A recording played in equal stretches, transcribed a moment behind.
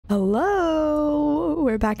Hello,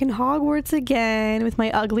 we're back in Hogwarts again with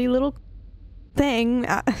my ugly little thing.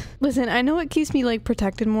 Listen, I know it keeps me like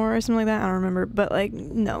protected more or something like that. I don't remember, but like,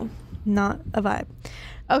 no, not a vibe.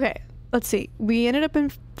 Okay, let's see. We ended up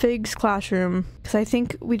in Fig's classroom because I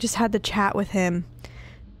think we just had the chat with him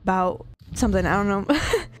about something. I don't know.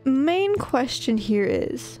 Main question here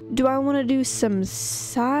is, do I want to do some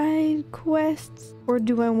side quests or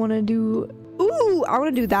do I want to do... Ooh, I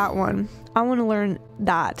want to do that one. I want to learn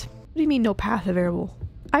that. What do you mean no path available?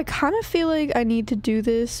 I kind of feel like I need to do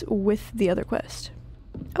this with the other quest.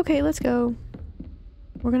 Okay, let's go.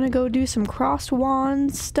 We're gonna go do some crossed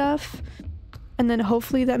wands stuff. And then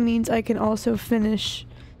hopefully that means I can also finish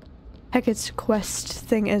Hecat's quest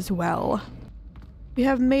thing as well. We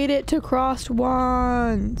have made it to crossed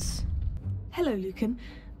wands. Hello, Lucan.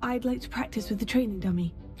 I'd like to practice with the training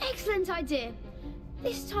dummy. Excellent idea.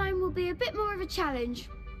 This time will be a bit more of a challenge.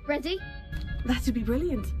 Ready? That'd be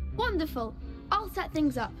brilliant. Wonderful. I'll set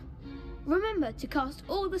things up. Remember to cast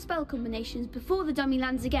all the spell combinations before the dummy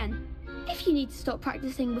lands again. If you need to stop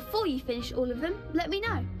practicing before you finish all of them, let me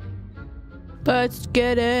know. Let's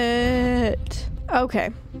get it. Okay.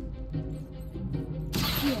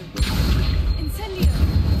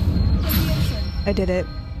 I did it.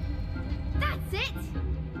 That's it.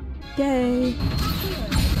 Yay.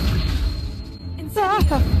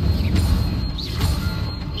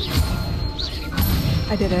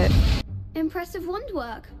 I did it. Impressive wand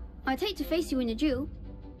work. I'd hate to face you in a duel.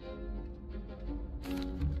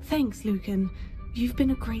 Thanks, Lucan. You've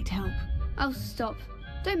been a great help. Oh, stop.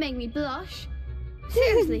 Don't make me blush.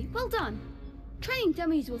 Seriously, well done. Training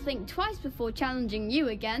dummies will think twice before challenging you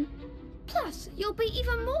again. Plus, you'll be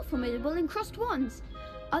even more formidable in crossed wands.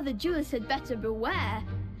 Other duelists had better beware.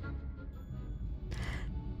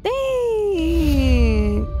 Thanks.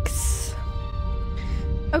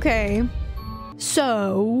 Okay.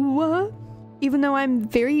 So, even though I'm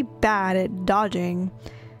very bad at dodging,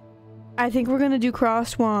 I think we're gonna do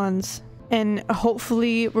crossed wands. And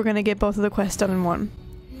hopefully we're gonna get both of the quests done in one.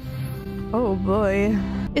 Oh boy.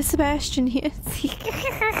 Is Sebastian here?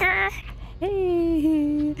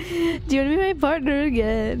 Hey. Do you want to be my partner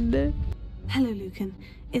again? Hello, Lucan.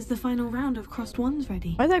 Is the final round of crossed wands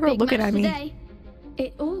ready? Why is that girl looking at me? Today.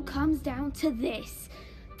 It all comes down to this.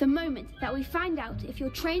 The moment that we find out if your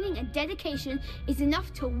training and dedication is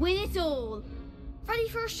enough to win it all. Ready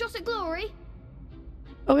for a shot at glory?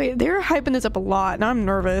 Okay, they're hyping this up a lot, and I'm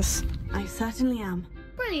nervous. I certainly am.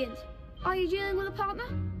 Brilliant. Are you dealing with a partner?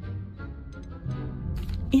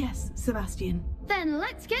 Yes, Sebastian. Then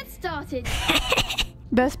let's get started.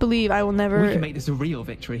 Best believe I will never... We can make this a real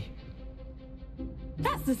victory.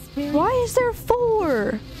 That's the spirit. Why is there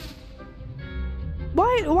 4?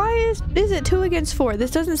 Why is it 2 against 4?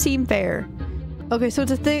 This doesn't seem fair. Okay, so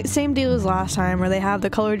it's the same deal as last time where they have the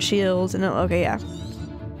colored shields and okay, yeah.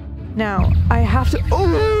 Now I have to.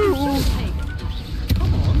 Oh!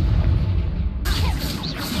 Come on.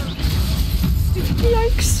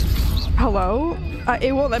 Yikes! Hello?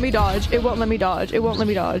 It won't let me dodge. It won't let me dodge. It won't let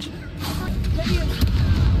me dodge.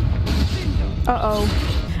 Uh-oh.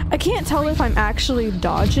 I can't tell if I'm actually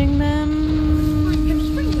dodging them.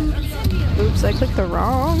 Oops, I clicked the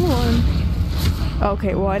wrong one.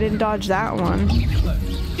 Okay, well I didn't dodge that one.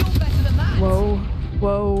 Whoa.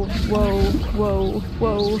 Whoa, whoa, whoa,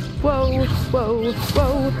 whoa, whoa, whoa,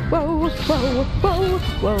 whoa, whoa, whoa, whoa,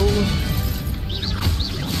 whoa.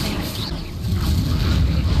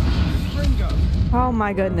 Oh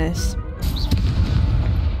my goodness.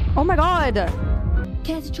 Oh my god.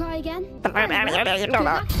 Care to try again?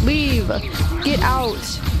 Leave. Get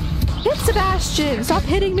out. Hit Sebastian. Stop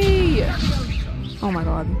hitting me. Oh my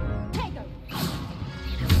god.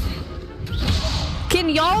 Can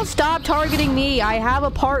y'all stop targeting me? I have a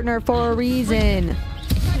partner for a reason.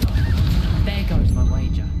 There goes my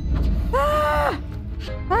wager. Ah!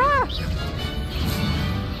 Ah!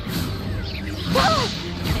 Ah!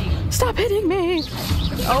 Stop hitting me!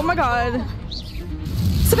 Oh my god.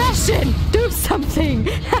 Sebastian, do something!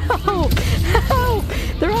 Help! Help!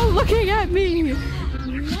 They're all looking at me!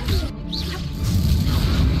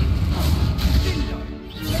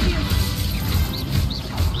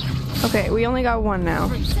 Okay, we only got one now.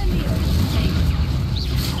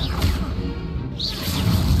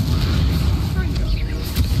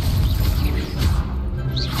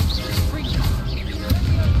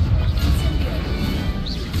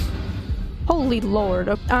 Holy lord.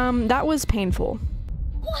 That was painful.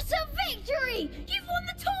 What a victory! You've won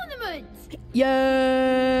the tournament!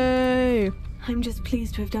 Yay! I'm just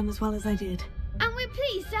pleased to have done as well as I did. And we're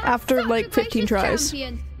pleased to have After such like a 15 gracious tries.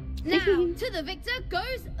 champion. Now, to the victor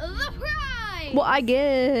goes the prize! Well, I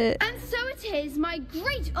get... And so it it is my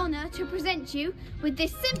great honor to present you with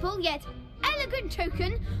this simple yet elegant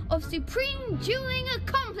token of supreme dueling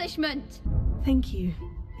accomplishment. Thank you.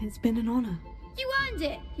 It's been an honor. You earned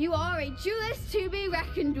it. You are a duelist to be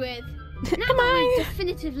reckoned with. Now Am that I? we've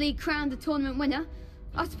definitively crowned the tournament winner,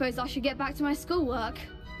 I suppose I should get back to my schoolwork.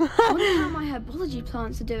 I wonder how my herbology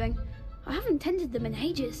plants are doing. I haven't tended them in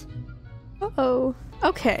ages. Uh-oh.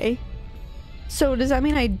 Okay. So does that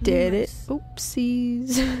mean I did it?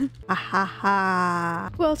 Oopsies. Ah ha ha.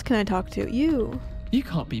 Who else can I talk to? You. You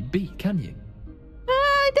can't be beat, can you?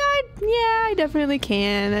 Yeah, I definitely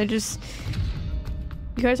can. I just...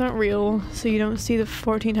 You guys aren't real, so you don't see the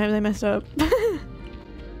 14 times I messed up.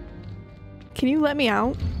 Can you let me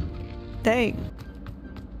out? Dang.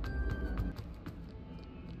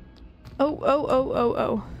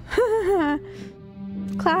 Oh.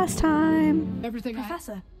 Class time. Everything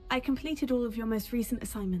Professor, I completed all of your most recent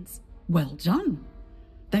assignments. Well done.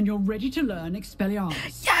 Then you're ready to learn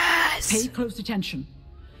Expelliarmus. Yes! Pay close attention.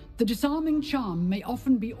 The disarming charm may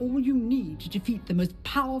often be all you need to defeat the most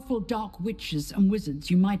powerful dark witches and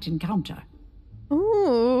wizards you might encounter.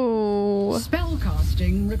 Ooh.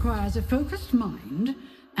 Spellcasting requires a focused mind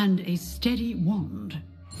and a steady wand.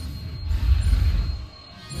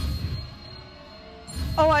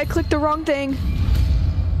 Oh, I clicked the wrong thing.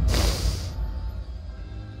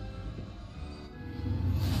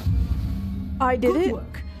 I did Good it?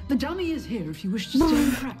 work. The dummy is here if you wish to stay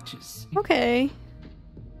and practice. Okay.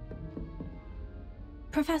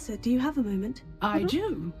 Professor, do you have a moment? I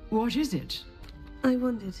do. What is it? I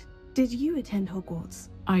wondered, did you attend Hogwarts?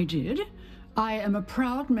 I did. I am a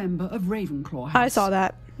proud member of Ravenclaw House. I saw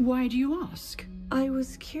that. Why do you ask? I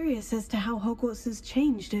was curious as to how Hogwarts has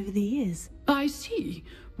changed over the years. I see.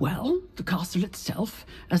 Well, the castle itself,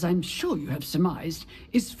 as I'm sure you have surmised,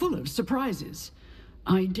 is full of surprises.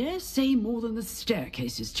 I dare say more than the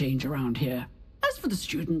staircases change around here. As for the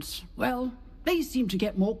students, well, they seem to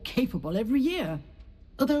get more capable every year.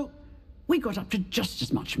 Although, we got up to just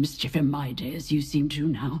as much mischief in my day as you seem to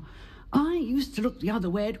now. I used to look the other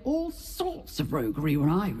way at all sorts of roguery when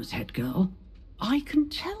I was head girl. I can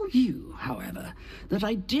tell you, however, that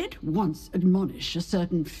I did once admonish a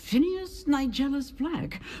certain Phineas Nigella's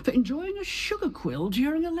Flag for enjoying a sugar quill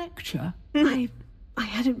during a lecture. I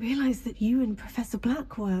hadn't realized that you and Professor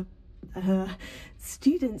Black were,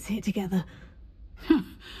 students here together.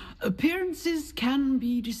 Appearances can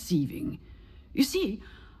be deceiving. You see,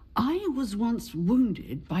 I was once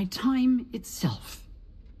wounded by time itself.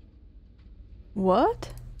 What?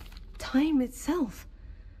 Time itself.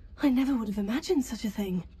 I never would have imagined such a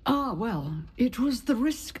thing. Ah, well, it was the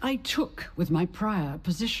risk I took with my prior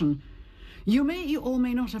position. You may or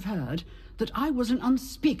may not have heard that I was an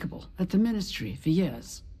unspeakable at the Ministry for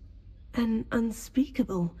years. An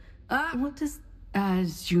unspeakable. What does...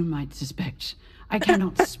 As you might suspect, I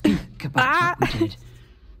cannot speak about what we did.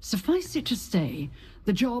 Suffice it to say,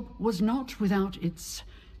 the job was not without its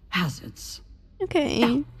hazards. Okay.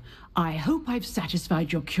 Now, I hope I've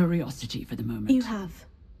satisfied your curiosity for the moment. You have.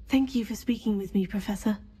 Thank you for speaking with me,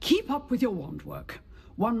 Professor. Keep up with your wand work.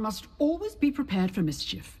 One must always be prepared for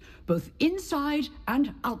mischief, both inside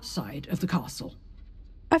and outside of the castle.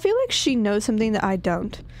 I feel like she knows something that I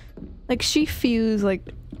don't. Like, she feels like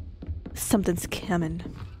something's coming.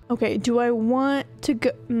 Okay, do I want to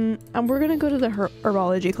go... we're gonna go to the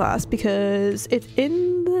herbology class because it's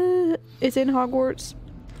in Hogwarts.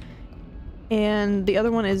 And the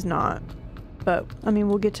other one is not. But, I mean,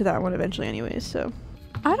 we'll get to that one eventually anyways, so...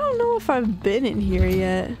 I don't know if I've been in here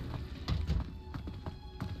yet.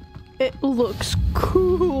 It looks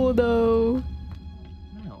cool, though.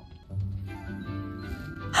 No.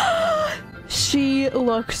 She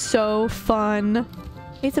looks so fun.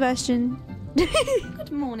 Hey, Sebastian.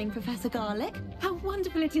 Good morning, Professor Garlick. How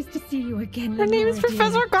wonderful it is to see you again. Her name is Lenora, dear.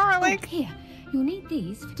 Professor Garlick. Oh, here, you'll need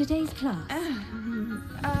these for today's class.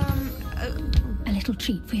 A little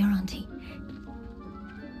treat for your auntie.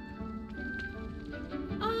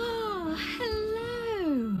 Oh,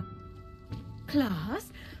 hello.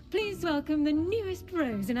 Class, please welcome the newest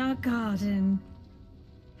rose in our garden.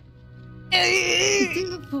 We do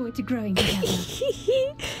look forward to growing together.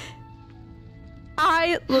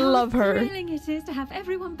 I love How her. thrilling it is to have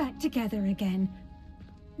everyone back together again.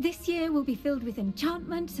 This year will be filled with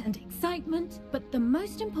enchantment and excitement, but the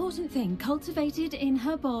most important thing cultivated in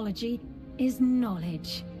herbology is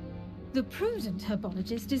knowledge. The prudent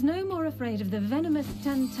herbologist is no more afraid of the venomous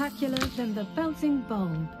tentacular than the bouncing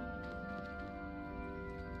bulb.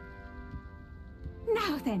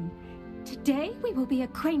 Now then, today we will be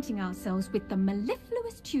acquainting ourselves with the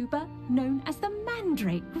mellifluous tuber known as the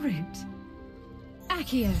mandrake root.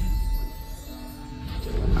 Accio.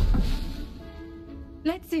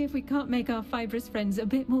 Let's see if we can't make our fibrous friends a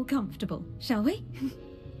bit more comfortable, shall we?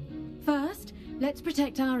 First, let's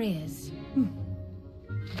protect our ears.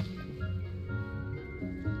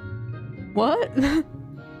 What?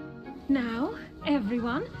 Now,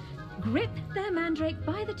 everyone, grip their mandrake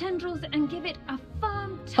by the tendrils and give it a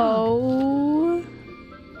firm tug. Oh.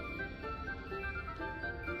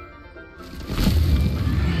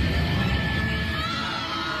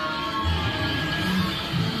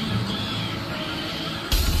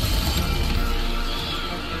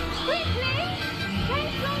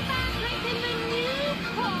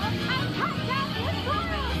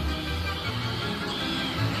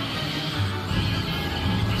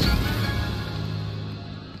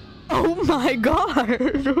 Oh my god!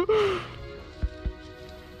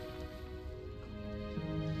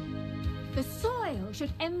 The soil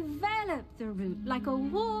should envelop the root like a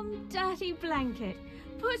warm, dirty blanket,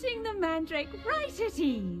 putting the mandrake right at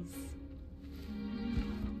ease.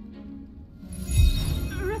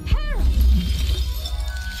 Repair it!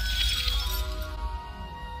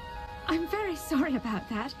 I'm very sorry about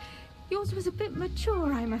that. Yours was a bit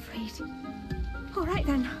mature, I'm afraid. All right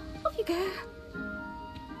then, off you go.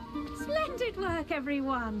 Splendid work,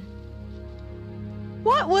 everyone.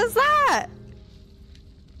 What was that?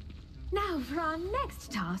 Now, for our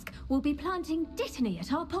next task, we'll be planting dittany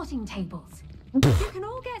at our potting tables. You can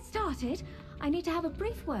all get started. I need to have a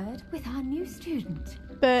brief word with our new student.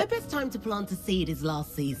 The But best time to plant a seed is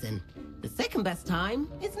last season. The second best time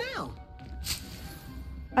is now.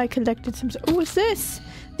 I collected some. Oh, what's this?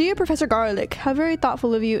 Dear Professor Garlic, how very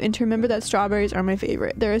thoughtful of you, and to remember that strawberries are my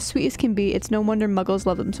favorite. They're as sweet as can be. It's no wonder muggles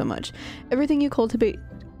love them so much. Everything you cultivate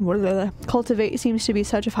seems to be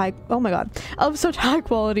such of such high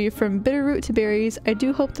quality, from bitterroot to berries. I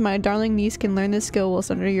do hope that my darling niece can learn this skill whilst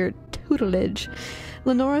under your tutelage.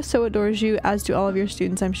 Lenora so adores you, as do all of your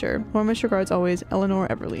students, I'm sure. Warmest regards always, Eleanor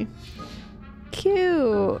Everly.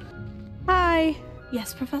 Cute. Hi.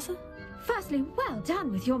 Yes, Professor? Firstly, well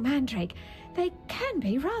done with your mandrake. They can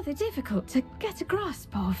be rather difficult to get a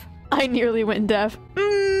grasp of. I nearly went deaf.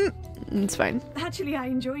 It's fine. Actually, I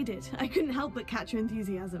enjoyed it. I couldn't help but catch your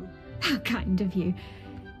enthusiasm. How kind of you.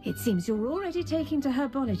 It seems you're already taking to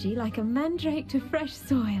herbology like a mandrake to fresh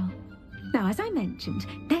soil. Now, as I mentioned,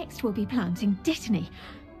 next we'll be planting dittany.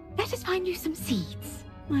 Let us find you some seeds.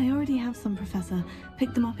 I already have some, Professor.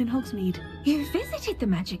 Picked them up in Hogsmeade. You visited the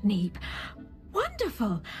Magic Neep.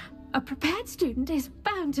 Wonderful. A prepared student is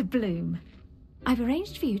bound to bloom. I've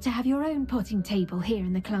arranged for you to have your own potting table here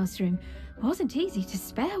in the classroom. Wasn't easy to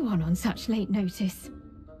spare one on such late notice.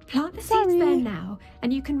 Plant the seeds there now,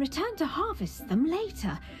 and you can return to harvest them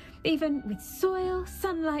later. Even with soil,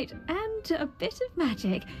 sunlight, and a bit of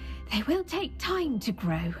magic, they will take time to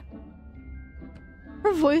grow.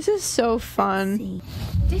 Her voice is so fun.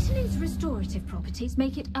 Dittany's restorative properties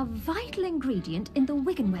make it a vital ingredient in the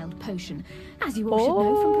Wiggenweld potion, as you all should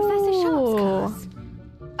know from Professor Sharp's class.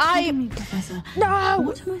 Pardon me, Professor. No!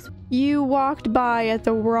 What am I... You walked by at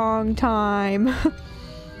the wrong time.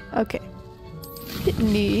 Okay.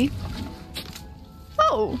 Dittany.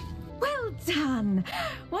 Oh! Well done!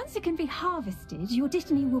 Once it can be harvested, your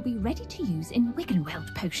dittany will be ready to use in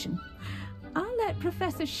Wiggenweld potion. I'll let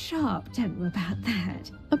Professor Sharp tell you about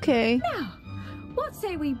that. Okay. Now, what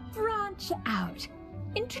say we branch out?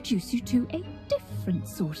 Introduce you to a different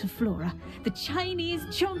sort of flora, the Chinese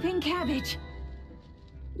chomping cabbage.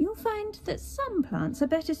 You'll find that some plants are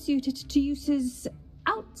better suited to uses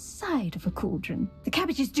outside of a cauldron. The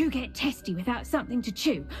cabbages do get testy without something to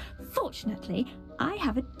chew. Fortunately, I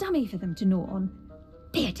have a dummy for them to gnaw on.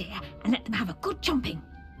 Be a dear and let them have a good chomping.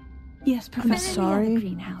 Yes, Professor. sorry. In the other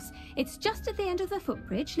greenhouse. It's just at the end of the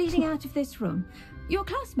footbridge leading out of this room. Your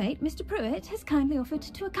classmate, Mr. Pruitt, has kindly offered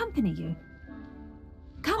to accompany you.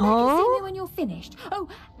 Come back and see me when you're finished. Oh,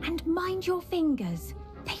 and mind your fingers.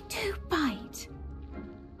 They do bite.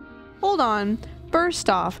 Hold on. First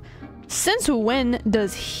off, since when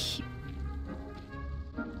does he...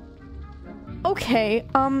 Okay,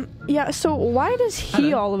 yeah, so why does he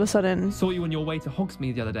Hello. all of a sudden... Saw you on your way to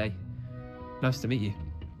Hogsmeade the other day. Nice to meet you.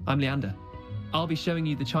 I'm Leander. I'll be showing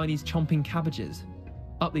you the Chinese chomping cabbages.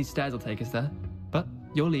 Up these stairs will take us there, but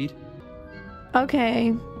your lead.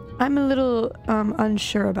 Okay, I'm a little,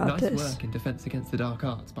 unsure about Nice this. work in Defense Against the Dark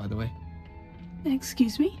Arts, by the way.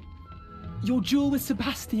 Excuse me? Your duel with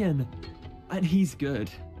Sebastian! And he's good.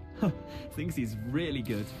 Thinks he's really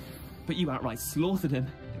good. But you outright slaughtered him.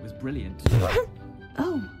 It was brilliant.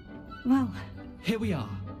 Oh, well... Here we are.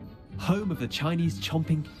 Home of the Chinese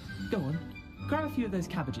chomping... Go on, grab a few of those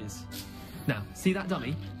cabbages. Now, see that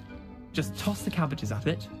dummy? Just toss the cabbages at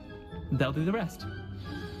it, and they'll do the rest.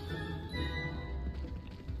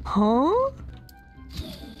 Huh?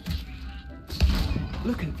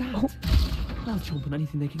 Look at that. They'll chomp on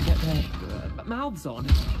anything they can get their mouths on.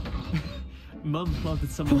 Mum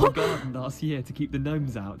planted some in the garden last year to keep the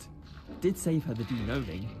gnomes out. Did save her the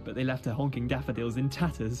de-gnoming, but they left her honking daffodils in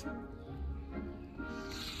tatters.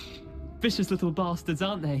 Vicious little bastards,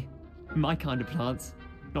 aren't they? My kind of plants.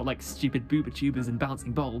 Not like stupid booba-tubers and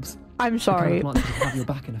bouncing bulbs. I'm sorry. The kind of plants that can have your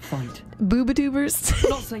back in a fight. Booba-tubers?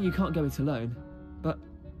 Not saying you can't go it alone, but...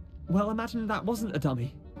 Well, imagine that wasn't a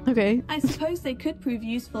dummy. Okay. I suppose they could prove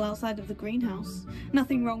useful outside of the greenhouse.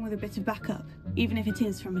 Nothing wrong with a bit of backup, even if it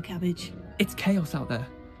is from a cabbage. It's chaos out there.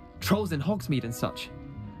 Trolls in Hogsmeade and such.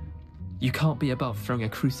 You can't be above throwing a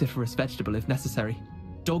cruciferous vegetable if necessary.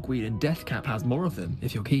 Dogweed and deathcap has more of them,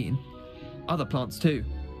 if you're keen. Other plants too.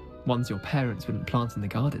 Ones your parents wouldn't plant in the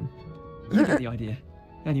garden. You get the idea.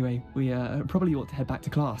 Anyway, we probably ought to head back to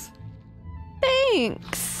class.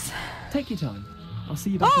 Thanks. Take your time. I'll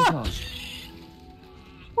see you back in class.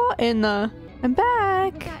 What in the... I'm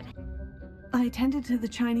back. I attended to the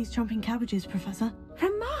Chinese chomping cabbages, Professor.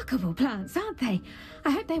 Remarkable plants, aren't they?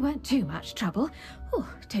 I hope they weren't too much trouble. Oh,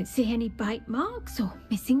 don't see any bite marks or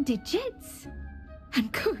missing digits.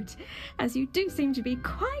 And good, as you do seem to be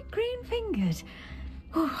quite green-fingered.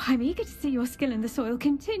 Oh, I'm eager to see your skill in the soil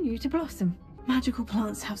continue to blossom. Magical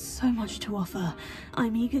plants have so much to offer.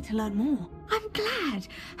 I'm eager to learn more. I'm glad.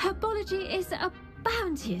 Herbology is a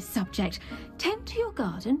bounteous subject. Tend to your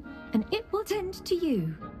garden, and it will tend to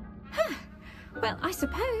you. Huh. Well, I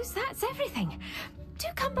suppose that's everything. Do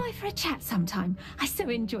come by for a chat sometime. I so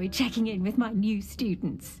enjoy checking in with my new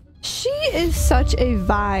students. She is such a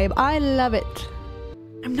vibe. I love it.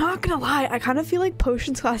 I'm not gonna lie, I kind of feel like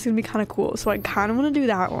potions class is gonna be kind of cool, so I kind of want to do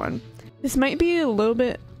that one. This might be a little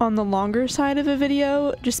bit on the longer side of a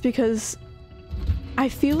video, just because I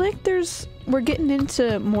feel like we're getting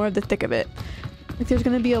into more of the thick of it. Like there's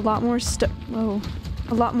gonna be a lot more stuff. Whoa,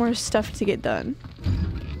 a lot more stuff to get done.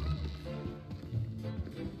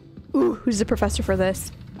 Ooh, who's the professor for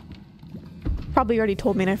this? Probably already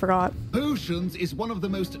told me and I forgot. Potions is one of the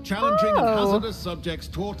most challenging and hazardous subjects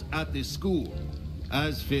taught at this school.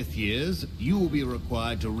 As fifth years, you will be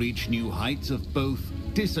required to reach new heights of both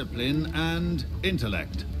discipline and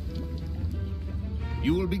intellect.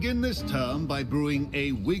 You will begin this term by brewing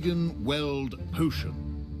a Wigan-Weld potion.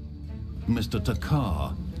 Mr.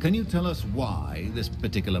 Takar, can you tell us why this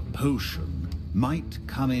particular potion might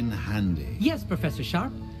come in handy? Yes, Professor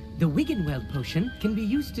Sharp. The Wigan-Weld potion can be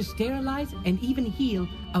used to sterilize and even heal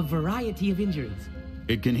a variety of injuries.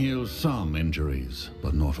 It can heal some injuries,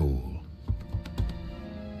 but not all.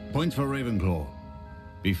 Points for Ravenclaw.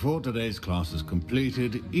 Before today's class is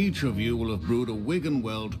completed, each of you will have brewed a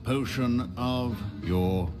Wigan-Weld potion of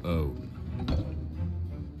your own.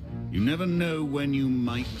 You never know when you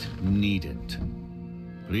might need it.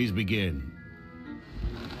 Please begin.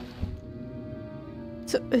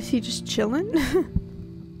 So, is he just chilling?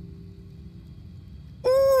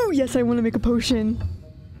 Ooh, yes, I want to make a potion.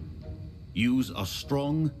 Use a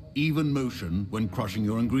strong, even motion when crushing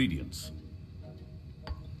your ingredients.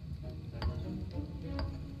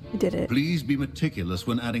 I did it. Please be meticulous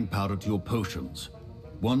when adding powder to your potions.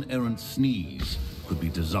 One errant sneeze could be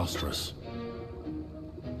disastrous.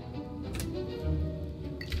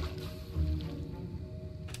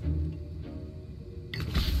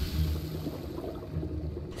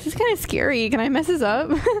 This is kind of scary. Can I mess this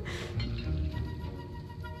up?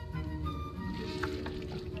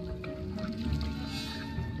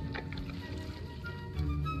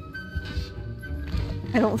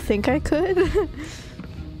 I don't think I could.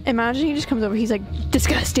 Imagine he just comes over, he's like,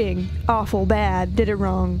 disgusting, awful, bad, did it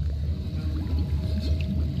wrong.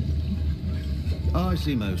 I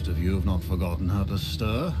see most of you have not forgotten how to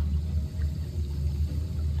stir.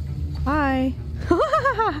 Hi.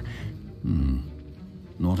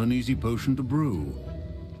 Not an easy potion to brew.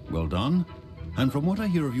 Well done. And from what I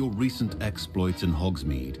hear of your recent exploits in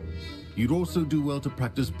Hogsmeade, you'd also do well to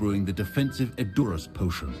practice brewing the defensive Edurus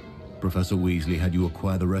potion. Professor Weasley had you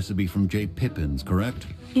acquire the recipe from J. Pippins, correct?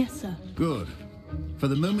 Yes, sir. Good. For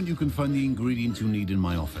the moment, you can find the ingredients you need in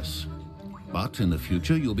my office. But in the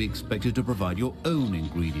future, you'll be expected to provide your own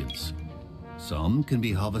ingredients. Some can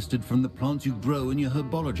be harvested from the plants you grow in your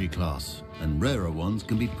herbology class, and rarer ones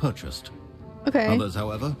can be purchased. Okay. Others,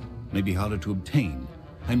 however, may be harder to obtain,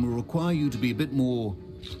 and will require you to be a bit more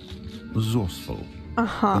resourceful.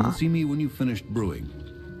 Come and see me when you've finished brewing,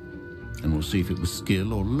 and we'll see if it was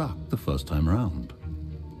skill or luck the first time around.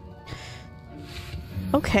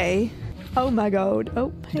 Okay. Oh my god.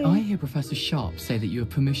 Oh, hey. Did I hear Professor Sharp say that you have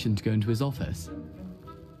permission to go into his office?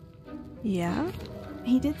 Yeah?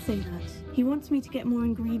 He did say that. He wants me to get more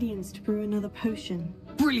ingredients to brew another potion.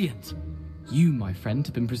 Brilliant! You, my friend,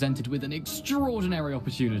 have been presented with an extraordinary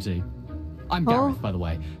opportunity. I'm Gareth, by the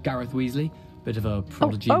way. Gareth Weasley. Bit of a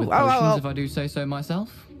prodigy with potions, if I do say so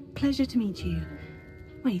myself. Pleasure to meet you.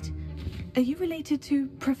 Wait, are you related to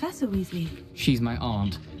Professor Weasley? She's my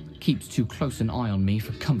aunt. Keeps too close an eye on me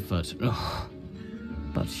for comfort. Ugh.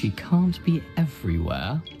 But she can't be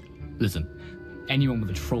everywhere. Listen, anyone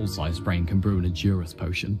with a troll-sized brain can brew an Edurus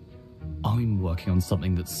potion. I'm working on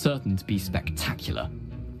something that's certain to be spectacular.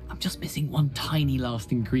 I'm just missing one tiny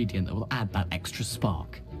last ingredient that will add that extra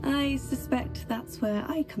spark. I suspect that's where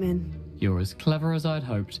I come in. You're as clever as I'd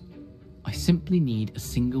hoped. I simply need a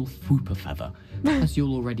single Fwooper feather. As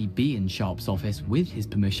you'll already be in Sharp's office with his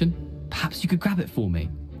permission, perhaps you could grab it for me.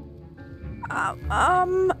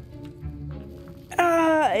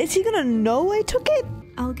 Is he gonna know I took it?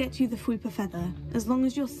 I'll get you the Fwooper feather, as long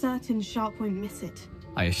as you're certain Sharp won't miss it.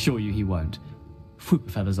 I assure you he won't.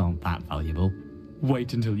 Fwooper feathers aren't that valuable.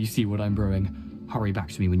 Wait until you see what I'm brewing. Hurry back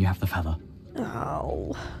to me when you have the feather.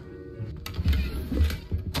 Oh.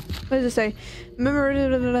 What does it say?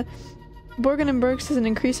 Remember, Borgin and Burks has an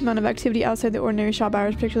increased amount of activity outside the ordinary shop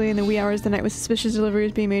hours, particularly in the wee hours of the night, with suspicious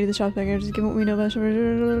deliveries being made to the shop packers. Given what we know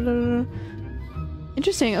about.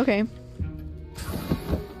 Interesting. Okay.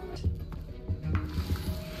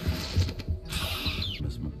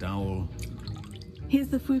 Miss McDowell. Here's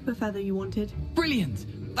the Fwooper feather you wanted. Brilliant!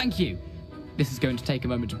 Thank you. This is going to take a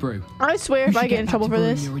moment to brew. I swear if I get in trouble for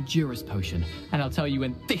this. Your Edurus potion, and I'll tell you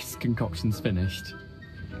when this concoction's finished.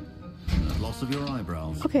 Loss of your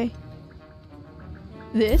eyebrows. Okay.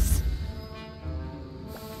 This?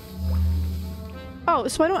 Oh,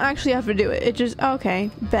 so I don't actually have to do it. It just... Okay,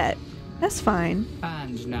 bet. That's fine.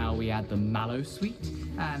 And now we add the mallow sweet,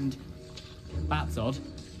 and... That's odd.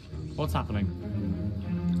 What's happening?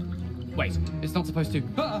 Wait, it's not supposed to...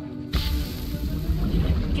 Ah!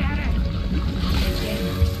 Get it!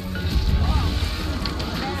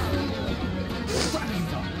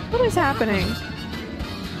 What is happening?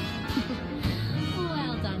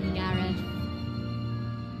 Well done, Gareth.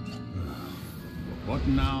 What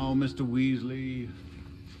now, Mr. Weasley?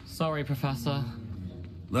 Sorry, Professor.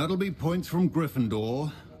 That'll be points from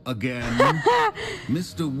Gryffindor. Again.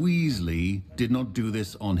 Mr. Weasley did not do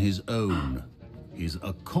this on his own. His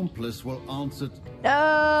accomplice will answer...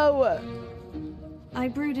 No! I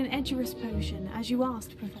brewed an Edurus potion, as you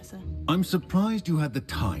asked, Professor. I'm surprised you had the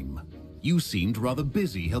time. You seemed rather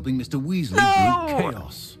busy helping Mr. Weasley brew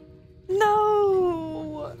chaos.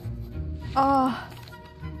 No!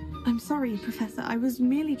 I'm sorry, Professor. I was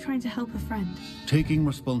merely trying to help a friend. Taking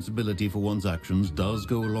responsibility for one's actions does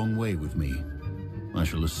go a long way with me. I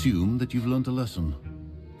shall assume that you've learnt a lesson.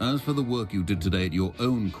 As for the work you did today at your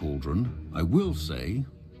own cauldron, I will say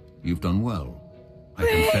you've done well. I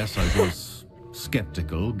confess I was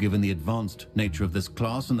skeptical given the advanced nature of this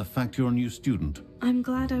class and the fact you're a new student. I'm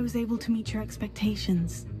glad I was able to meet your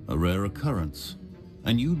expectations. A rare occurrence.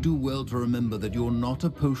 And you do well to remember that you're not a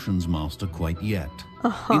potions master quite yet.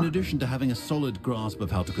 In addition to having a solid grasp of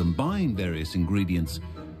how to combine various ingredients,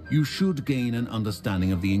 you should gain an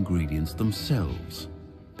understanding of the ingredients themselves.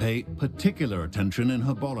 Pay particular attention in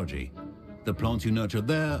herbology. The plants you nurture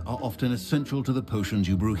there are often essential to the potions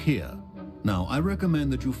you brew here. Now, I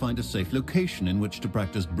recommend that you find a safe location in which to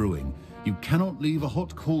practice brewing. You cannot leave a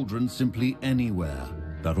hot cauldron simply anywhere.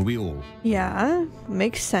 That'll be all. Yeah,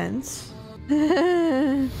 makes sense.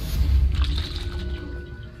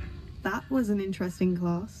 That was an interesting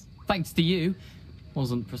class. Thanks to you.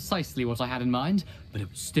 Wasn't precisely what I had in mind, but it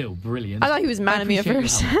was still brilliant. I thought he was mad at me at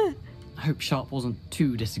first. I hope Sharp wasn't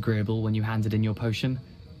too disagreeable when you handed in your potion.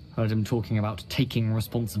 Heard him talking about taking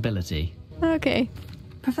responsibility. Okay.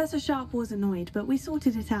 Professor Sharp was annoyed, but we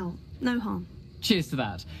sorted it out. No harm. Cheers to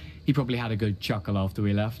that. He probably had a good chuckle after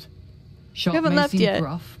we left. Sharp haven't may left seem yet.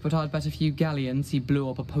 gruff, but I'd bet a few galleons he blew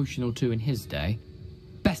up a potion or two in his day.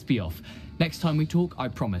 Best be off. Next time we talk, I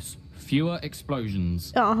promise. Fewer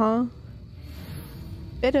explosions. Better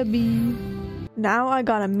be. Now I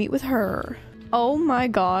gotta meet with her. Oh my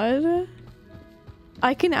god.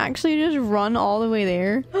 I can actually just run all the way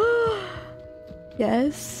there.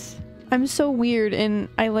 Yes. I'm so weird and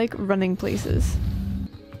I like running places.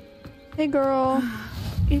 Hey girl.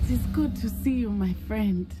 It is good to see you, my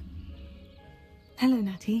friend. Hello,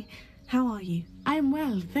 Natty. How are you? I am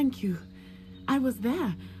well, thank you. I was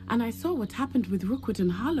there, and I saw what happened with Rookwood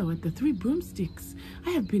and Harlow at the Three Broomsticks.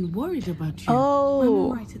 I have been worried about you. Oh. I'm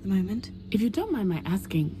alright at the moment. If you don't mind my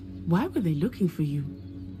asking, why were they looking for you?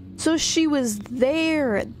 So she was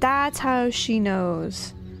there. That's how she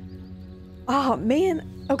knows. Oh, man.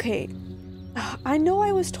 Okay. I know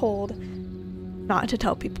I was told not to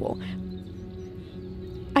tell people.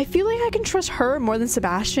 I feel like I can trust her more than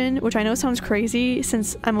Sebastian, which I know sounds crazy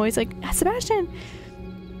since I'm always like, Sebastian.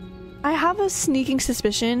 I have a sneaking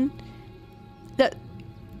suspicion that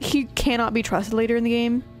he cannot be trusted later in the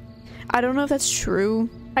game. I don't know if that's true.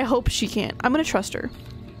 I hope she can't. I'm gonna trust her.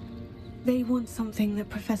 They want something that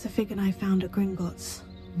Professor Fig and I found at Gringotts.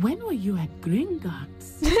 When were you at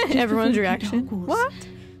Gringotts? Everyone's reaction. What?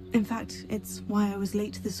 In fact, it's why I was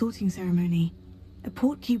late to the sorting ceremony. A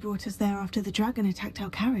portkey brought us there after the dragon attacked our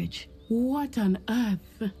carriage. What on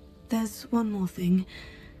earth? There's one more thing.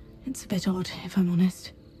 It's a bit odd, if I'm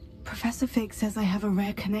honest. Professor Fig says I have a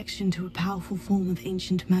rare connection to a powerful form of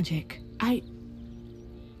ancient magic.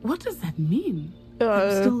 What does that mean?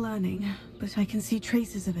 I'm still learning, but I can see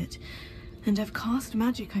traces of it. And I've cast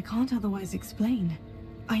magic I can't otherwise explain.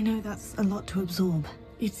 I know that's a lot to absorb.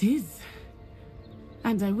 It is.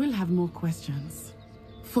 And I will have more questions.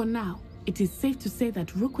 For now, it is safe to say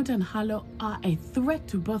that Rookwood and Harlow are a threat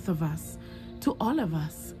to both of us. To all of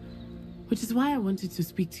us. Which is why I wanted to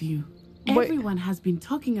speak to you. Everyone has been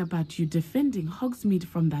talking about you defending Hogsmeade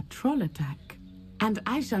from that troll attack. And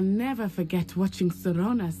I shall never forget watching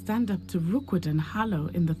Serona stand up to Rookwood and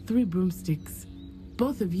Harlow in the Three Broomsticks.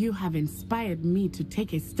 Both of you have inspired me to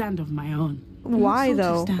take a stand of my own. Why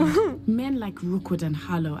though? Men like Rookwood and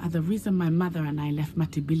Harlow are the reason my mother and I left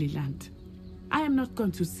Matibililand. I am not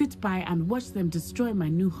going to sit by and watch them destroy my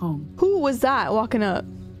new home. Who was that walking up?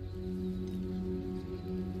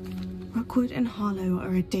 Rookwood and Harlow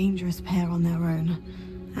are a dangerous pair on their own.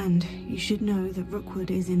 And you should know that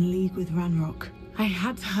Rookwood is in league with Ranrock. I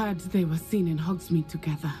had heard they were seen in Hogsmeade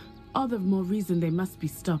together. All the more reason they must be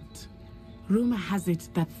stopped. Rumor has it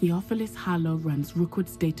that Theophilus Harlow runs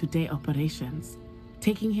Rookwood's day-to-day operations.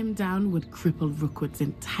 Taking him down would cripple Rookwood's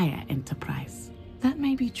entire enterprise. That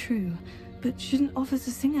may be true, but shouldn't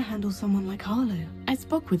Officer Singer handle someone like Harlow? I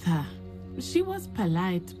spoke with her. She was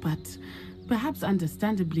polite, but perhaps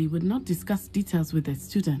understandably would not discuss details with a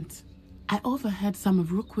student. I overheard some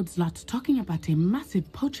of Rookwood's lot talking about a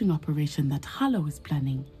massive poaching operation that Harlow is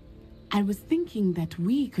planning. I was thinking that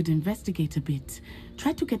we could investigate a bit,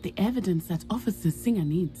 try to get the evidence that Officer Singer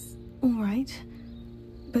needs. All right,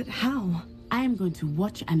 but how? I am going to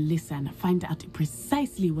watch and listen, find out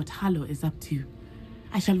precisely what Harlow is up to.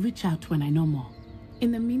 I shall reach out when I know more.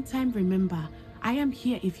 In the meantime, remember, I am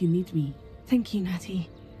here if you need me. Thank you, Natty.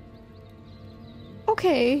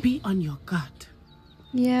 Okay. Be on your guard.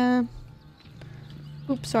 Yeah.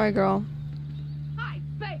 Oops, sorry, girl. I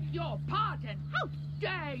beg your pardon. How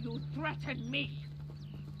dare you threaten me?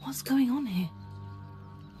 What's going on here?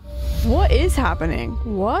 What is happening?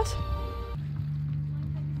 What?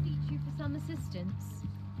 You for some assistance.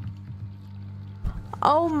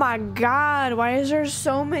 Oh my god, why is there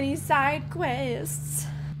so many side quests?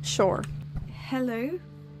 Sure. Hello,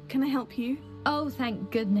 can I help you? Oh, thank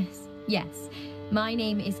goodness. Yes, my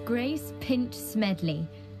name is Grace Pinch Smedley,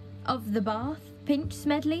 of the Bath Pinch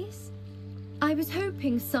Smedleys. I was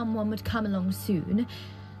hoping someone would come along soon.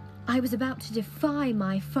 I was about to defy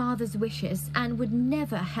my father's wishes and would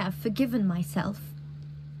never have forgiven myself.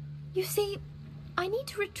 You see, I need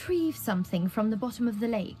to retrieve something from the bottom of the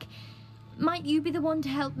lake. Might you be the one to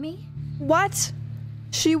help me? What?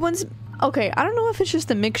 She wants... Okay, I don't know if it's just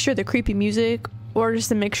the mixture of the creepy music or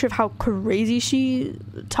just a mixture of how crazy she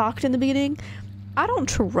talked in the beginning. I don't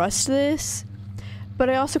trust this, but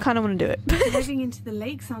I also kind of want to do it. Diving into the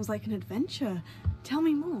lake sounds like an adventure. Tell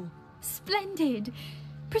me more. Splendid.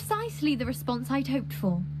 Precisely the response I'd hoped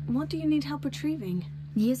for. What do you need help retrieving?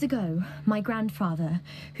 Years ago, my grandfather,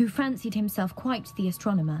 who fancied himself quite the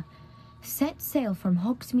astronomer, set sail from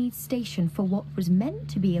Hogsmeade Station for what was meant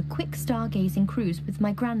to be a quick stargazing cruise with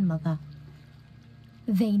my grandmother.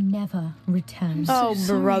 They never returned. Oh,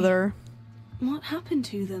 brother. What happened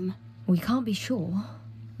to them? We can't be sure.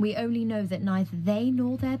 We only know that neither they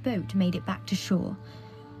nor their boat made it back to shore.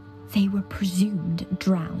 They were presumed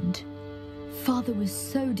drowned. Father was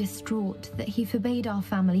so distraught that he forbade our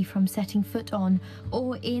family from setting foot on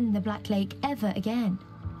or in the Black Lake ever again.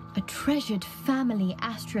 A treasured family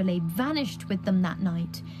astrolabe vanished with them that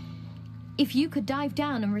night. If you could dive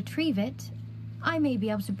down and retrieve it, I may be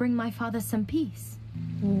able to bring my father some peace.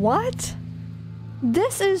 What?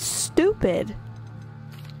 This is stupid.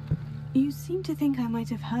 You seem to think I might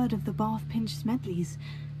have heard of the Bath Pinch Smedleys.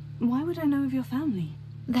 Why would I know of your family?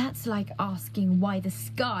 That's like asking why the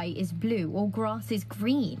sky is blue or grass is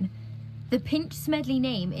green. The Pinch Smedley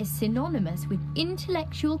name is synonymous with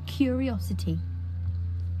intellectual curiosity.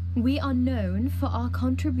 We are known for our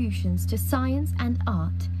contributions to science and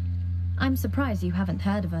art. I'm surprised you haven't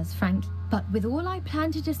heard of us, Frank, but with all I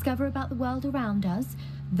plan to discover about the world around us,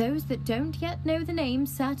 those that don't yet know the name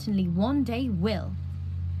certainly one day will.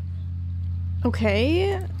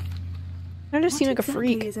 Okay. I just seem like a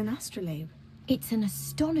exactly freak. Is an astrolabe? It's an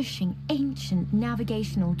astonishing ancient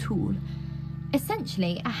navigational tool,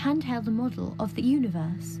 essentially a handheld model of the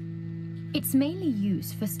universe. It's mainly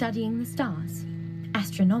used for studying the stars,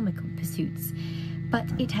 astronomical pursuits, but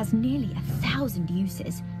it has nearly 1,000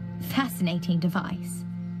 uses. Fascinating device.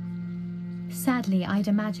 Sadly, I'd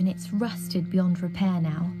imagine it's rusted beyond repair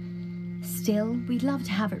now. Still, we'd love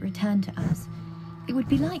to have it returned to us. It would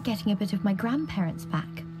be like getting a bit of my grandparents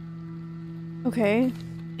back. Okay.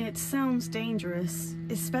 It sounds dangerous,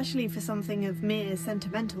 especially for something of mere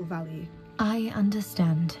sentimental value. I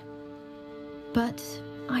understand. But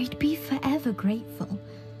I'd be forever grateful.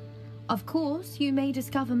 Of course, you may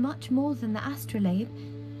discover much more than the astrolabe.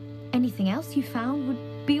 Anything else you found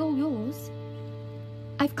would be all yours.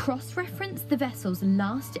 I've cross-referenced the vessel's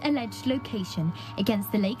last alleged location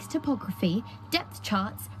against the lake's topography, depth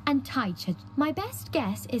charts, and tide schedule. My best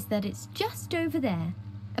guess is that it's just over there,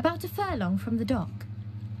 about a furlong from the dock.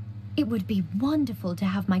 It would be wonderful to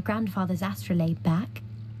have my grandfather's astrolabe back.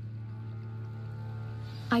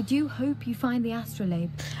 I do hope you find the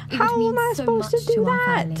astrolabe. How am I supposed to do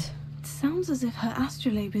that? It sounds as if her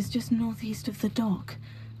astrolabe is just northeast of the dock.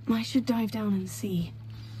 I should dive down and see.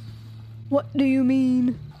 What do you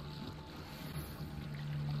mean?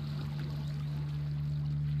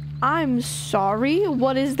 I'm sorry?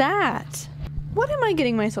 What is that? What am I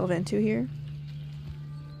getting myself into here?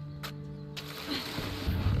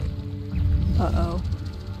 Uh-oh.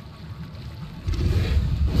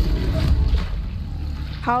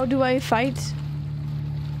 How do I fight?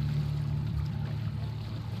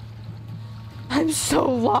 I'm so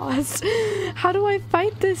lost. How do I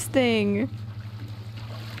fight this thing?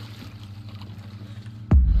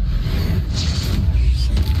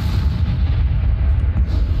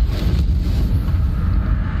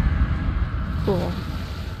 Cool.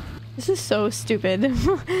 This is so stupid.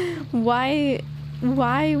 Why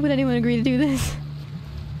would anyone agree to do this?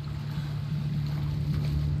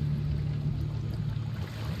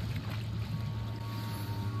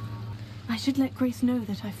 I should let Grace know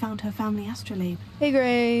that I found her family astrolabe. Hey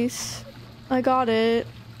Grace, I got it.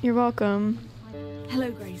 You're welcome.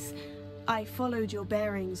 Hello Grace. I followed your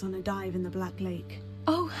bearings on a dive in the Black Lake.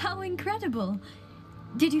 Oh, how incredible!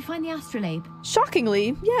 Did you find the astrolabe?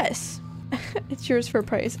 Shockingly, yes. It's yours for a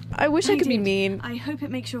price. I wish I could be mean. I hope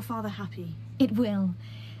it makes your father happy. It will.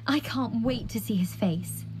 I can't wait to see his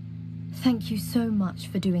face. Thank you so much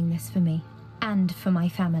for doing this for me, and for my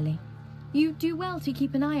family. You do well to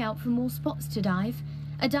keep an eye out for more spots to dive.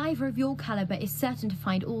 A diver of your caliber is certain to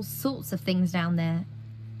find all sorts of things down there.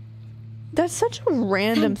 That's such a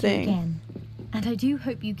random Thank you thing. again. And I do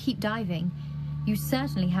hope you keep diving. You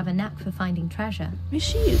certainly have a knack for finding treasure. Is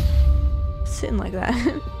she sitting like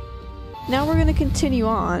that? Now we're gonna continue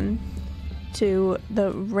on to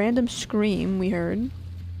the random scream we heard.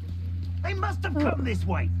 They must have come this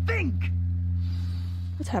way. Think!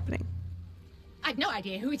 What's happening? I've no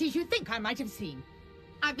idea who it is you think I might have seen.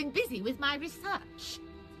 I've been busy with my research.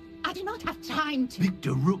 I do not have time to...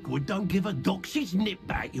 Victor Rookwood don't give a doxy's nip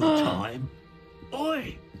back your time.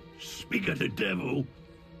 Oi! Speak of the devil.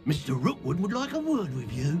 Mr. Rookwood would like a word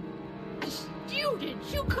with you.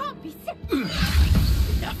 Students, you can't be sick.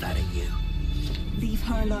 Enough out of you. Leave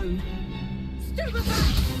her alone.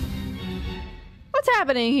 What's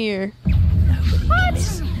happening here?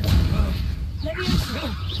 What? Let me answer.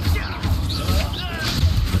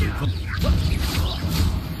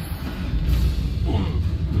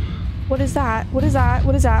 What is that? What is that?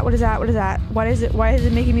 What is that? What is that? What is that? Why is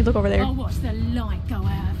it making me look over there? I'll watch the light go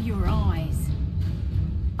out of your eyes.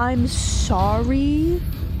 I'm sorry?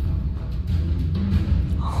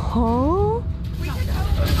 Huh?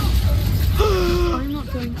 I'm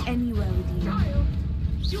not going anywhere with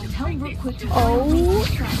you. Tell Rookwood to Oh.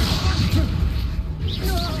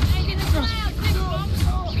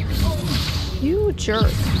 You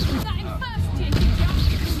jerk.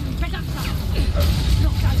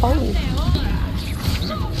 Oh.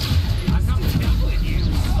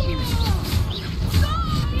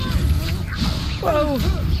 Whoa.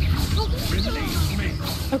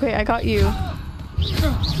 Okay, I got you.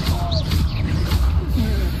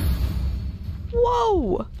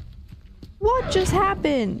 Whoa! What just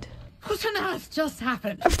happened? What on earth just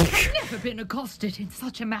happened? I've never been accosted in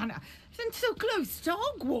such a manner since so close to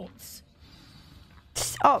Hogwarts.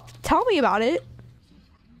 Oh, tell me about it.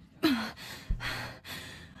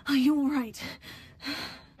 Are you all right?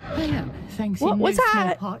 I am, thanks What in was no small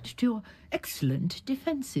that? part to your excellent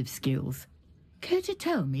defensive skills. Care to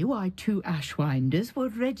tell me why two Ashwinders were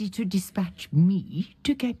ready to dispatch me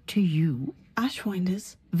to get to you?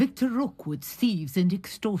 Ashwinders? Victor Rookwood's thieves and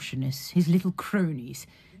extortionists, his little cronies.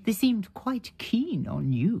 They seemed quite keen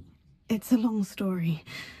on you. It's a long story,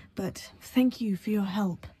 but thank you for your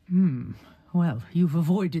help. Well, you've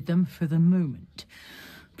avoided them for the moment.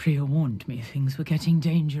 Priya warned me things were getting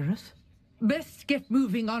dangerous. Best get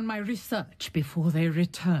moving on my research before they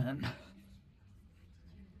return.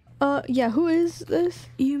 Yeah, who is this?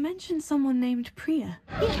 You mentioned someone named Priya.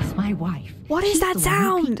 Yes, my wife. What is that She's the one who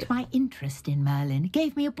sound? piqued my interest in Merlin.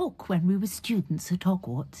 Gave me a book when we were students at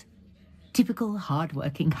Hogwarts. Typical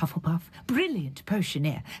hard-working Hufflepuff, brilliant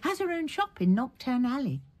potioneer, has her own shop in Nocturne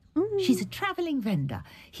Alley. She's a travelling vendor.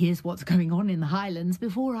 Hears what's going on in the Highlands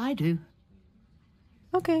before I do.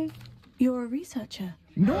 Okay. You're a researcher.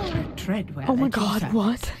 Nora Treadwell. Oh my at your god, service.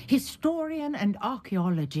 what? Historian and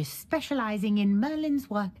archaeologist specialising in Merlin's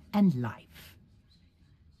work and life.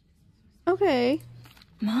 Okay.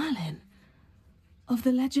 Merlin? Of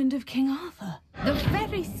the legend of King Arthur? The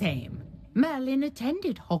very same. Merlin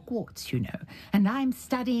attended Hogwarts, you know, and I'm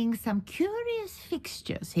studying some curious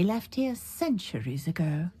fixtures he left here centuries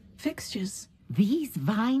ago. Fixtures? These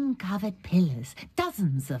vine-covered pillars,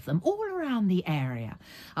 dozens of them, all around the area.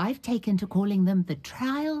 I've taken to calling them the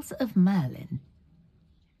Trials of Merlin.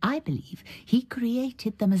 I believe he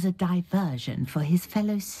created them as a diversion for his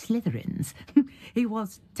fellow Slytherins. He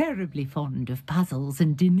was terribly fond of puzzles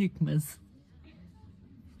and enigmas.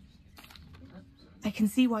 I can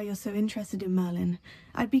see why you're so interested in Merlin.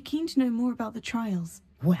 I'd be keen to know more about the trials.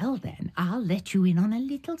 Well then, I'll let you in on a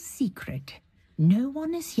little secret. No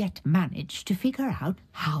one has yet managed to figure out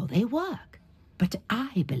how they work. But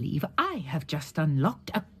I believe I have just unlocked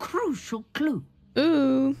a crucial clue.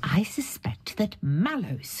 Ooh. I suspect that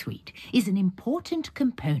Mallowsweet is an important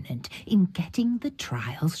component in getting the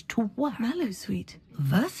trials to work. Mallowsweet?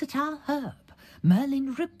 Versatile herb.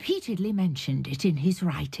 Merlin repeatedly mentioned it in his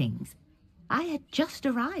writings. I had just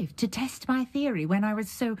arrived to test my theory when I was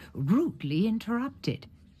so rudely interrupted.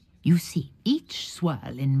 You see, each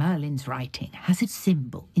swirl in Merlin's writing has its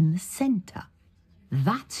symbol in the centre.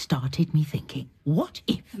 That started me thinking, what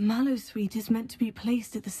if... The Mallowsweet is meant to be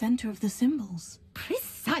placed at the centre of the symbols.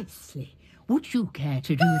 Precisely. Would you care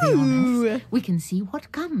to do the honours? We can see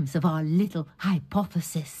what comes of our little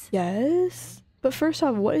hypothesis. Yes. But first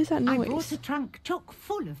off, what is that noise? I brought a trunk chock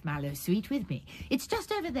full of Mallowsweet with me. It's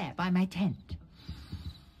just over there by my tent.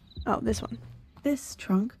 Oh, this one. This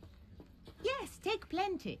trunk? Yes, take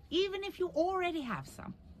plenty, even if you already have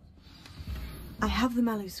some. I have the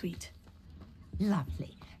Mallowsweet.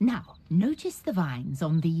 Lovely. Now, notice the vines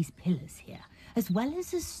on these pillars here, as well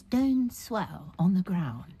as a stone swirl on the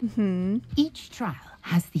ground. Each trial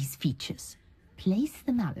has these features. Place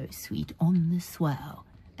the Mallowsweet on the swirl,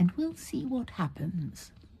 and we'll see what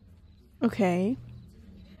happens. Okay.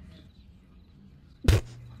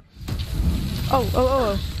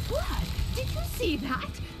 Oh. What? Did you see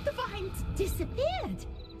that? The vines disappeared.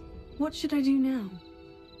 What should I do now?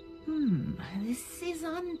 This is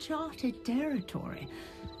uncharted territory.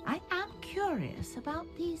 I am curious about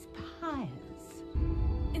these pyres.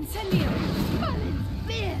 Incendio! Merlin's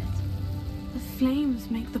beard! The flames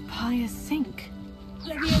make the pyre sink.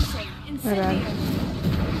 Okay.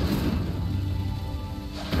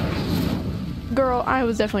 Girl, I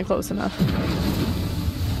was definitely close enough.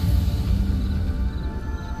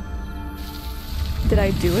 Did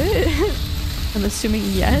I do it? I'm assuming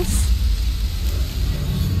yes.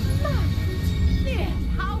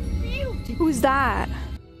 How beautiful! Who's that?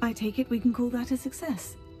 I take it we can call that a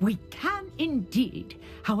success. We can indeed.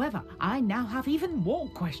 However, I now have even more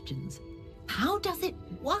questions. How does it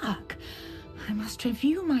work? I must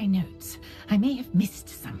review my notes. I may have missed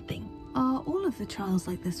something. Are all of the trials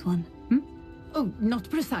like this one? Oh, not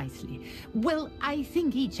precisely. Well, I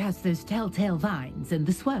think each has those telltale vines and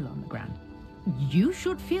the swirl on the ground. You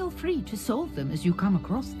should feel free to solve them as you come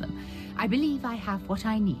across them. I believe I have what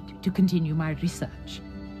I need to continue my research.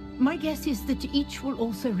 My guess is that each will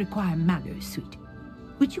also require Mallowsweet,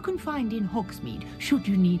 which you can find in Hogsmeade should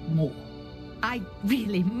you need more. I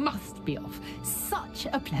really must be off. Such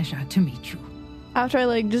a pleasure to meet you. After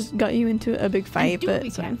I just got you into a big fight, and do but be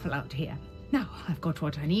it's fine. careful out here. Now I've got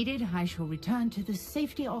what I needed. I shall return to the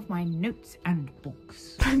safety of my notes and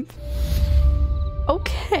books.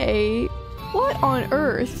 Okay. What on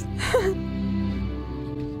earth?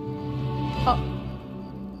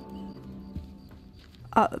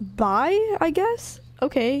 Bye, I guess?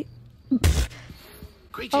 Okay.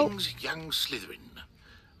 Greetings, young Slytherin.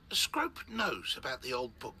 Scrope knows about the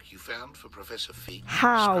old book you found for Professor Fig.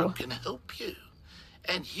 How? Scrope can help you.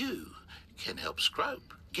 And you can help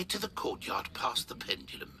Scrope get to the courtyard past the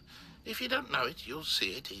pendulum. If you don't know it, you'll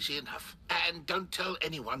see it easy enough. And don't tell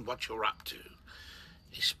anyone what you're up to.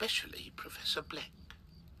 Especially Professor Black.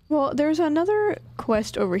 Well, there's another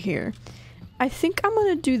quest over here. I think I'm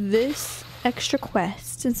gonna do this extra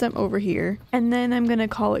quest since I'm over here, and then I'm gonna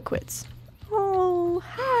call it quits. Oh,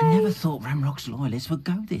 hi. I never thought Ramrock's loyalists would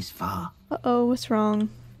go this far. Uh-oh, what's wrong?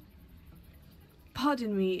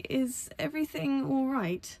 Pardon me, is everything all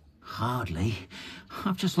right? Hardly.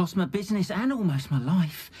 I've just lost my business and almost my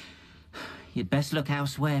life. You'd best look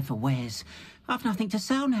elsewhere for wares. I've nothing to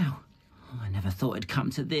sell now. I never thought it'd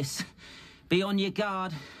come to this. Be on your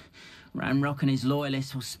guard. Ranrock and his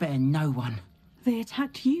loyalists will spare no one. They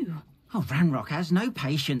attacked you. Oh, Ranrock has no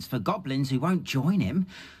patience for goblins who won't join him.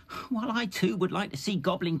 While I too would like to see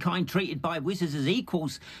goblin kind treated by wizards as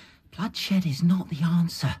equals, bloodshed is not the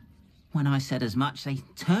answer. When I said as much, they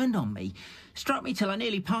turned on me, struck me till I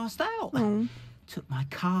nearly passed out. Took my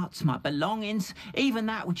carts, my belongings, even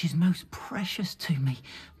that which is most precious to me,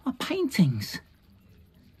 my paintings.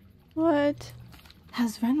 What?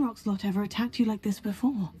 Has Ranrock's lot ever attacked you like this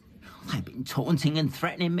before? They've been taunting and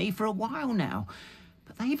threatening me for a while now,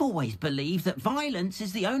 but they've always believed that violence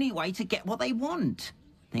is the only way to get what they want.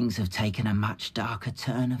 Things have taken a much darker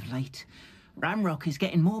turn of late. Ranrock is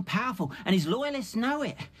getting more powerful, and his loyalists know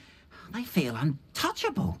it. They feel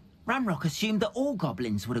untouchable. Ranrock assumed that all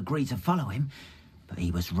goblins would agree to follow him, but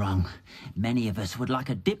he was wrong. Many of us would like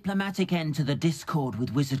a diplomatic end to the discord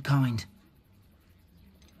with wizard kind.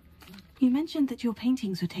 You mentioned that your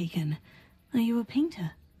paintings were taken. Are you a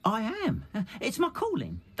painter? I am. It's my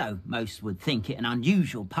calling, though most would think it an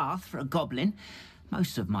unusual path for a goblin.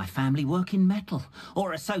 Most of my family work in metal,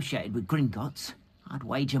 or associated with Gringotts. I'd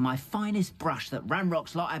wager my finest brush that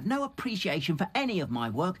Ranrock's lot have no appreciation for any of my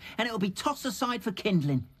work, and it'll be tossed aside for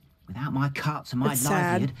kindling. Without my carts and my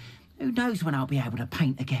livelihood, who knows when I'll be able to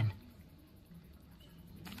paint again.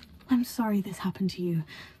 I'm sorry this happened to you.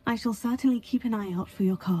 I shall certainly keep an eye out for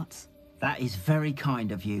your carts. That is very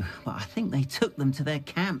kind of you, but I think they took them to their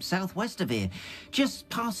camp southwest of here, just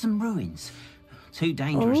past some ruins. Too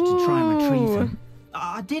dangerous to try and retrieve them.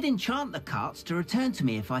 I did enchant the carts to return to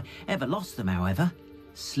me if I ever lost them, however.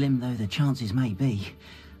 Slim though the chances may be,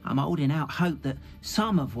 I'm holding out hope that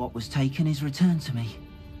some of what was taken is returned to me.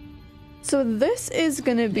 So this is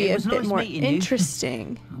gonna be a bit more meeting you.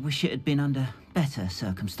 interesting. I wish it had been under better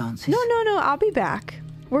circumstances. No, I'll be back.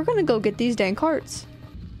 We're gonna go get these dang carts.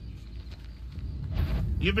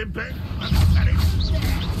 You've been bit.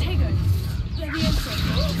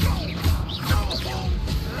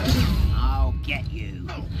 I'll get you.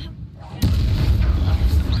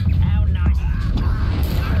 How nice.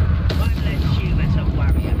 Won't let you as a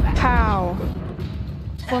warrior back. Pow.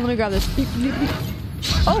 Well, let me grab this.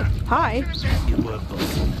 Oh, hi.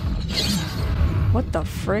 What the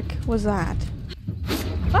frick was that?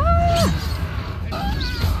 Ah!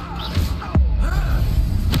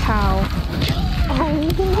 Pow.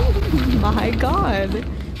 Oh my god.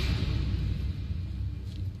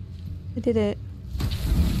 I did it.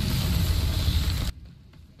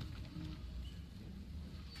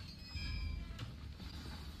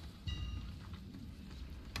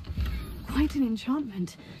 Quite an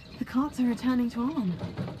enchantment. The carts are returning to Arn.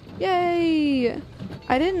 Yay!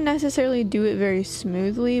 I didn't necessarily do it very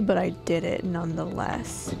smoothly, but I did it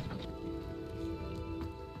nonetheless.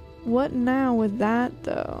 What now with that,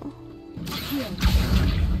 though?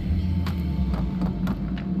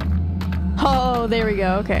 Oh, there we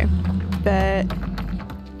go. Okay. Bet.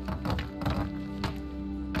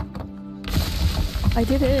 I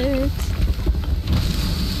did it.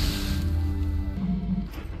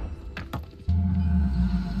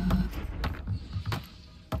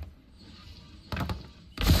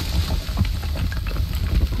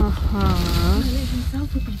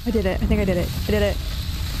 I did it. I think I did it. I did it.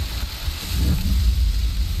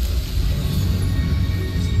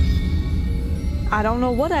 I don't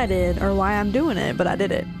know what I did or why I'm doing it, but I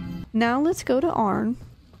did it. Now let's go to Arn.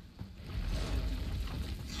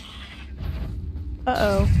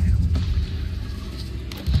 Uh-oh.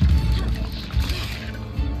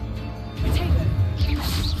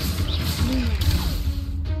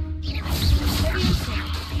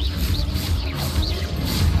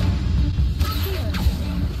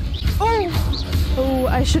 Oh,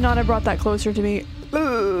 I should not have brought that closer to me.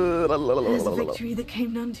 There's a victory that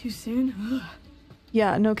came none too soon.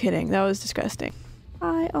 Yeah, no kidding. That was disgusting.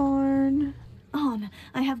 Hi, Arn. Arn,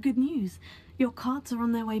 I have good news. Your carts are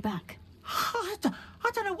on their way back. I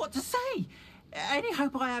don't know what to say. Any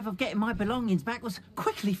hope I have of getting my belongings back was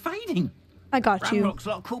quickly fading. I got you. Ranrock's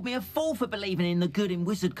lot called me a fool for believing in the good in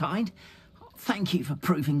wizard kind. Thank you for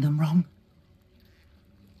proving them wrong.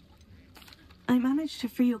 I managed to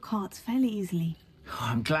free your carts fairly easily. Oh,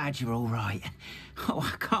 I'm glad you're all right. Oh,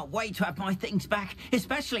 I can't wait to have my things back,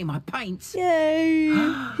 especially my paints. Yay!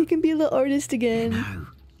 He can be a little artist again. No,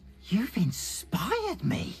 you've inspired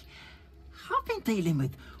me. I've been dealing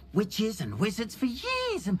with witches and wizards for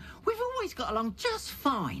years, and we've always got along just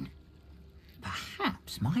fine.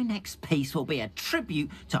 Perhaps my next piece will be a tribute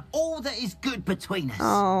to all that is good between us.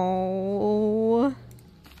 Oh.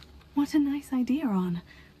 What a nice idea, Ron.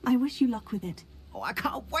 I wish you luck with it. Oh, I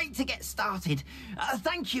can't wait to get started.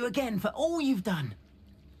 Thank you again for all you've done.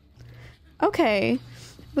 Okay.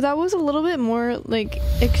 But that was a little bit more, like,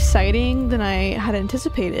 exciting than I had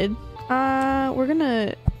anticipated. We're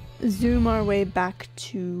gonna zoom our way back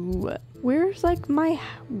to... Where's, like, my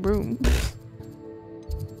room?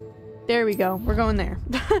 There we go. We're going there.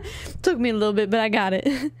 Took me a little bit, but I got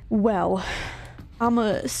it. Well, I'm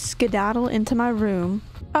gonna skedaddle into my room.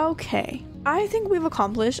 Okay. I think we've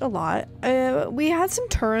accomplished a lot. We had some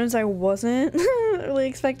turns I wasn't really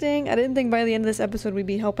expecting. I didn't think by the end of this episode we'd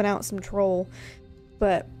be helping out some troll.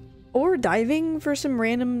 But... Or diving for some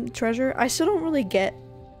random treasure. I still don't really get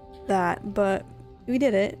that, but we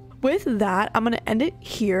did it. With that, I'm gonna end it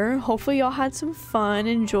here. Hopefully y'all had some fun,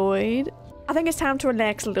 enjoyed. I think it's time to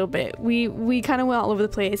relax a little bit. We kind of went all over the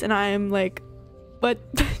place, and I'm like, but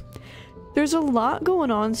there's a lot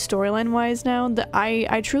going on storyline wise now that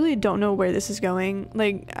I truly don't know where this is going.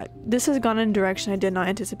 Like, this has gone in a direction I did not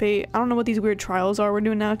anticipate. I don't know what these weird trials are we're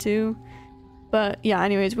doing now too. But yeah,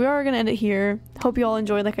 anyways, we are gonna end it here. Hope you all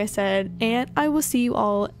enjoyed, like I said, and I will see you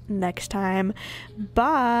all next time.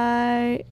 Bye.